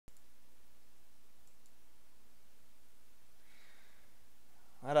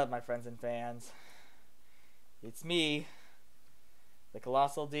up, my friends and fans? It's me, the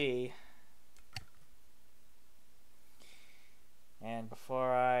Colossal D. And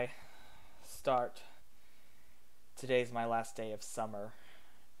before I start, today's my last day of summer.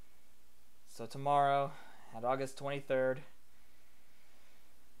 So tomorrow, at August 23rd,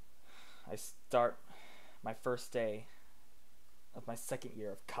 I start my first day of my second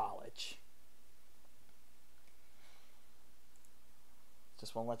year of college.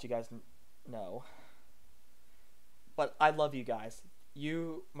 Just want to let you guys know. But I love you guys.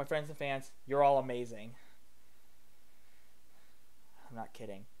 You, my friends and fans, you're all amazing. I'm not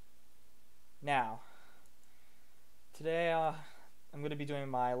kidding. Now, today I'm going to be doing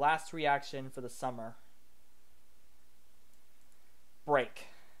my last reaction for the summer break.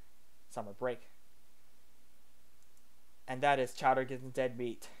 Summer break. And that is Chowder Getting Dead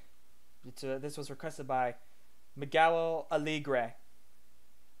Meat. This was requested by Miguel Alegre.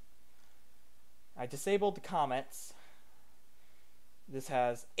 I disabled the comments. This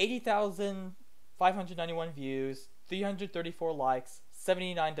has 80,591 views, 334 likes,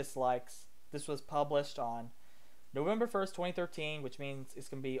 79 dislikes. This was published on November 1st, 2013, which means it's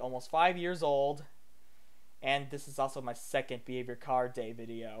going to be almost 5 years old. And this is also my second Behavior Card Day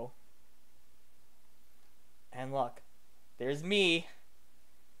video. And look, there's me,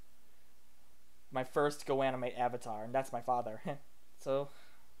 my first Go Animate avatar, and that's my father. So,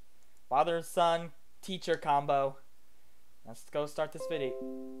 father and son, teacher combo. Let's go start this video.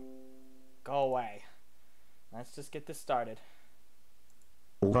 Go away. Let's just get this started.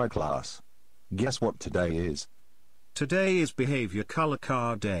 Alright class. Guess what today is? Today is Behavior Color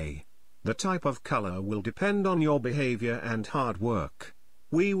Card Day. The type of color will depend on your behavior and hard work.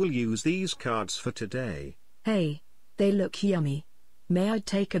 We will use these cards for today. Hey, they look yummy. May I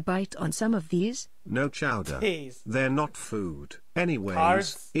take a bite on some of these? No, Chowder. Please. They're not food. Anyways,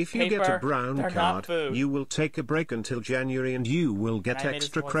 Cards, if you get paper, a brown they're card, not food. you will take a break until January and you will get I made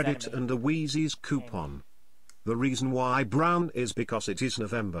extra this voice credit enemy. and a Wheezy's coupon. The reason why brown is because it is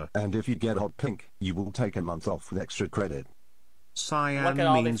November. And if you get hot pink, you will take a month off with extra credit. Look at all Cyan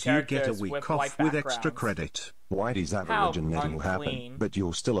these means you get a characters week with off white with extra backgrounds. credit. Whitey's How originating will happen, unclean. but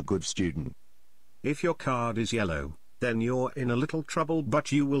you're still a good student. If your card is yellow, then you're in a little trouble,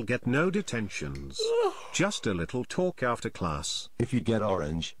 but you will get no detentions. Just a little talk after class. If you get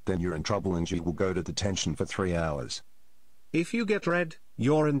orange, then you're in trouble and you will go to detention for 3 hours. If you get red,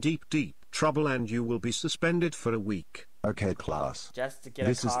 you're in deep trouble and you will be suspended for a week. Okay class. Just to get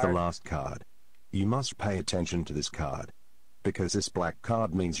This a is card. the last card. You must pay attention to this card. Because this black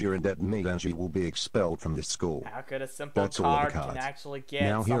card means you're in debt meat and you will be expelled from this school. How could a simple That's all the card can cards. actually get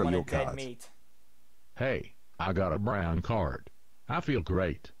Now here are someone your in dead cards. meat? Hey, I got a brown card. I feel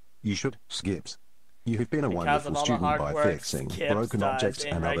great. You should, Skips. You have been a Because of wonderful all the student hard by work fixing Skips broken does objects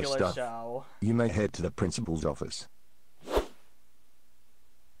in and other regular stuff. show. You may head to the principal's office.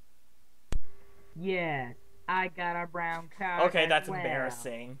 Yes, I got a brown card. Okay, as that's well.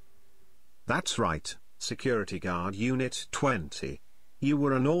 embarrassing. That's right, Security Guard Unit 20. You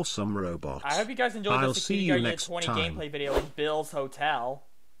were an awesome robot. I hope you guys enjoyed I'll the see Security you Guard Unit next 20 time. gameplay video in Bill's Hotel.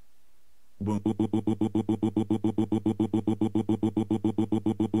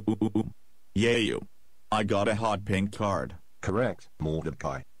 Yeah, I got a hot pink card. Correct,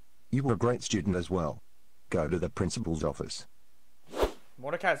 Mordecai. You were a great student as well. Go to the principal's office.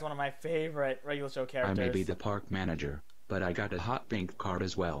 Mordecai is one of my favorite regular show I characters. may be the park manager, but I got a hot pink card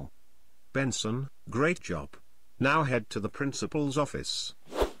as well. Benson, great job. Now head to the principal's office.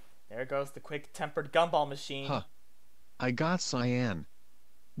 There goes the quick-tempered gumball machine. Huh. I got cyan.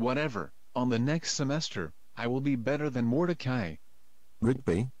 Whatever, on the next semester, I will be better than Mordecai.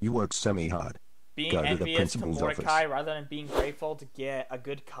 Rigby, you worked semi-hard. Being Go to the envious to principal's Mordecai office. rather than being grateful to get a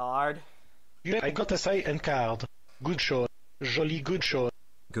good card. Yeah, I got a cyan card. Good shot. Jolly good shot.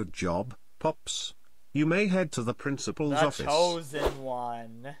 Good job, Pops. You may head to the principal's The office. chosen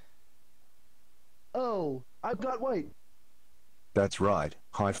one. Oh, I've got white. That's right,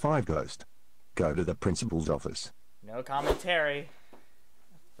 high five Ghost. Go to the principal's office. No commentary.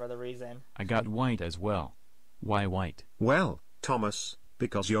 For the reason. I got white as well. Why white? Well, Thomas,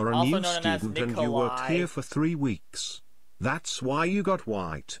 because you're a Also new known as student and you worked Nikolai. here for 3 weeks. That's why you got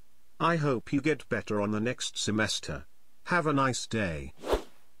white. I hope you get better on the next semester. Have a nice day.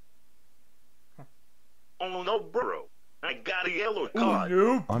 Oh no, bro. I got a yellow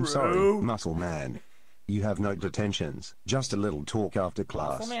card. I'm sorry, Muscle Man. You have no detentions, just a little talk after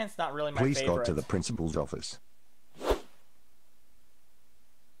class. Muscle Man's not really my Please favorite. go to the principal's office.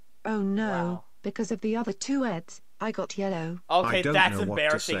 Oh no, Wow. because of the other two Eds, I got yellow. Okay, I don't that's know what to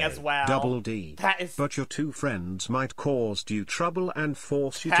embarrassing say. as well. Double D. That is But your two friends might cause you trouble and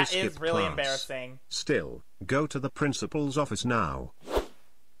force you to skip That is really class. embarrassing. Still, go to the principal's office now.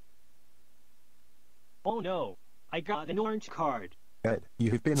 Oh no, I got an orange card. Ed, you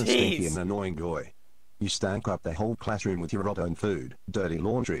have been a stinky and annoying boy. You stank up the whole classroom with your rotten food, dirty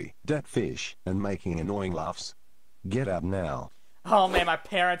laundry, dead fish, and making annoying laughs. Get out now. Oh man, my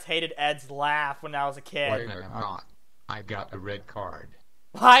parents hated Ed's laugh when I was a kid. Wait a minute, I got a red card.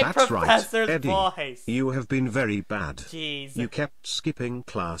 My That's professor's right, Eddie. voice. You have been very bad. Jeez. You kept skipping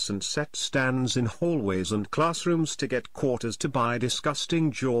class and set stands in hallways and classrooms to get quarters to buy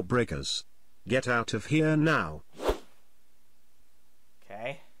disgusting jawbreakers. Get out of here now.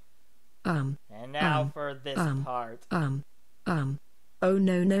 Okay. Um. And now for this part. Oh no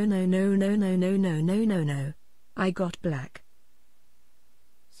no no no no no no no no no no. I got black.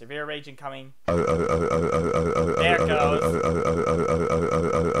 Severe rage incoming. There it goes.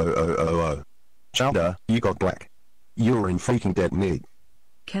 Chowder, you got black. You're in freaking dead meat.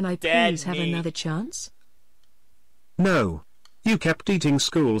 Can I Dead please have meat. another chance? No. You kept eating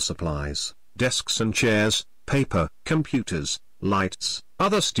school supplies, desks and chairs, paper, computers, lights,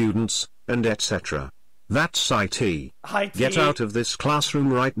 other students, and etc. That's IT. IT. Get out of this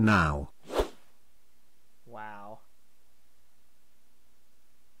classroom right now. Wow.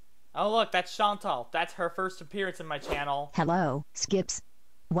 Oh look, that's Chantal. That's her first appearance in my channel. Hello, Skips.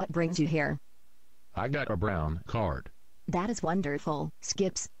 What brings you here? I got a brown card. That is wonderful,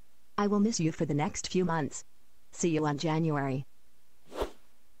 Skips. I will miss you for the next few months. See you on January.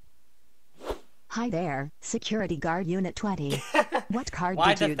 Hi there, Security Guard Unit 20. What card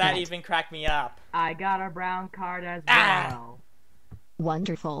Why did you does that get? even crack me up? I got a brown card as Ah! well.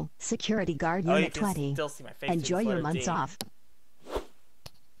 Wonderful, Security Guard Oh, you Unit can 20. still see my face through Enjoy this your letter months D. off.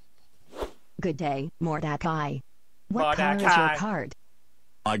 Good day, Mordecai. What color is your Mordecai. card?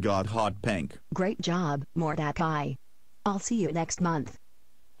 I got hot pink. Great job, Mordecai. I'll see you next month.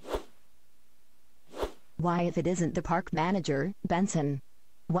 Why, if it isn't the park manager, Benson?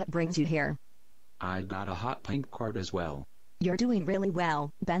 What brings you here? I got a hot pink card as well. You're doing really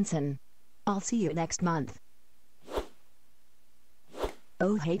well, Benson. I'll see you next month.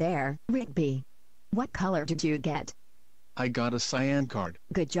 Oh hey there, Rigby. What color did you get? I got a cyan card.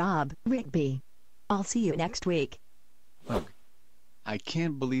 Good job, Rigby. I'll see you next week. Ugh. I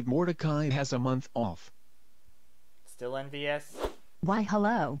can't believe Mordecai has a month off. Still envious? Why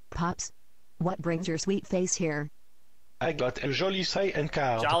hello, Pops. What brings your sweet face here? I got a joli cyan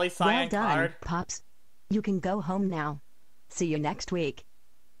card. Jolly Well cyan done, card. Pops. You can go home now. See you next week.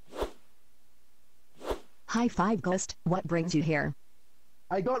 High five, Ghost. What brings you here?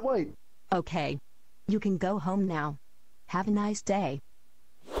 I got white. Okay. You can go home now. Have a nice day.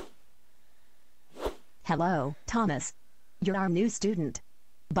 Hello, Thomas. You're our new student.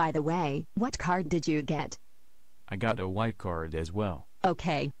 By the way, what card did you get? I got a white card as well.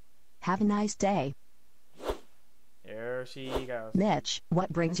 Okay. Have a nice day. Here she goes. Mitch,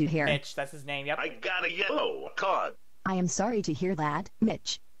 what brings you here? Mitch, that's his name, yep. I got a yellow card. I am sorry to hear that,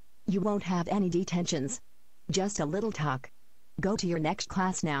 Mitch. You won't have any detentions. Just a little talk. Go to your next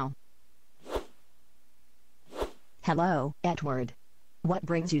class now. Hello, Edward. What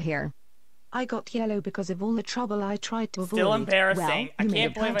brings you here? I got yellow because of all the trouble I tried to avoid. Still embarrassing. Well, I you made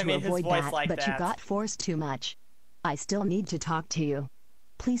can't a believe plan I made to his avoid voice that, like but that. you got forced too much. I still need to talk to you.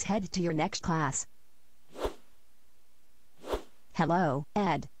 Please head to your next class. Hello,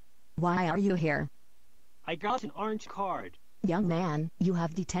 Ed. Why are you here? I got an orange card. Young man, you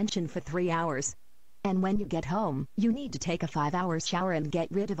have detention for 3 hours. And when you get home, you need to take a 5-hour shower and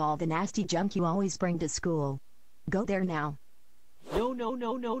get rid of all the nasty junk you always bring to school. Go there now. No, no,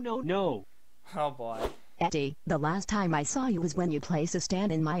 no, no, no, no. Oh boy. Eddie, the last time I saw you was when you placed a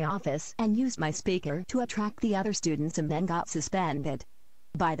stand in my office and used my speaker to attract the other students and then got suspended.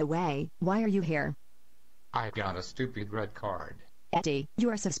 By the way, why are you here? I got a stupid red card. Eddie, you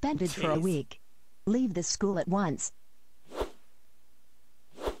are suspended for a Jeez. week. Leave this school at once.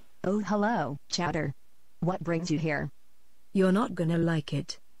 Oh hello, Chowder. What brings you here? You're not gonna like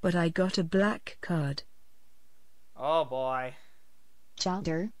it, but I got a black card. Oh boy.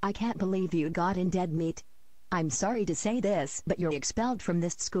 Chowder, I can't believe you got in dead meat. I'm sorry to say this, but you're expelled from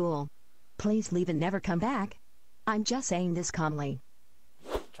this school. Please leave and never come back. I'm just saying this calmly.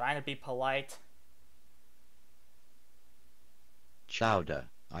 Trying to be polite. Chowder,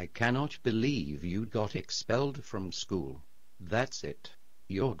 I cannot believe you got expelled from school. That's it.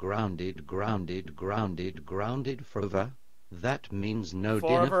 You're grounded, grounded, grounded, grounded forever. That means no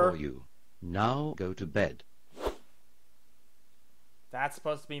dinner Forever. for you. Now go to bed. That's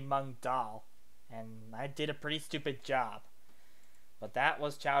supposed to be Mung Dal. and I did a pretty stupid job. But that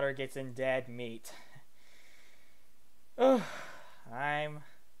was Chowder Gets in Dead Meat. I'm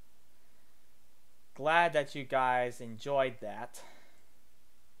glad that you guys enjoyed that.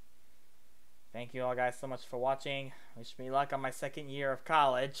 Thank you all guys so much for watching. Wish me luck on my second year of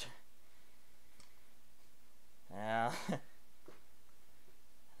college.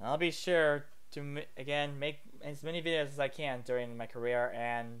 I'll be sure to again make as many videos as I can during my career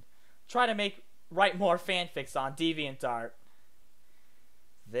and try to write more fanfics on DeviantArt.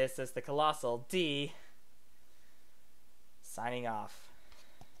 This is the Colossal D signing off.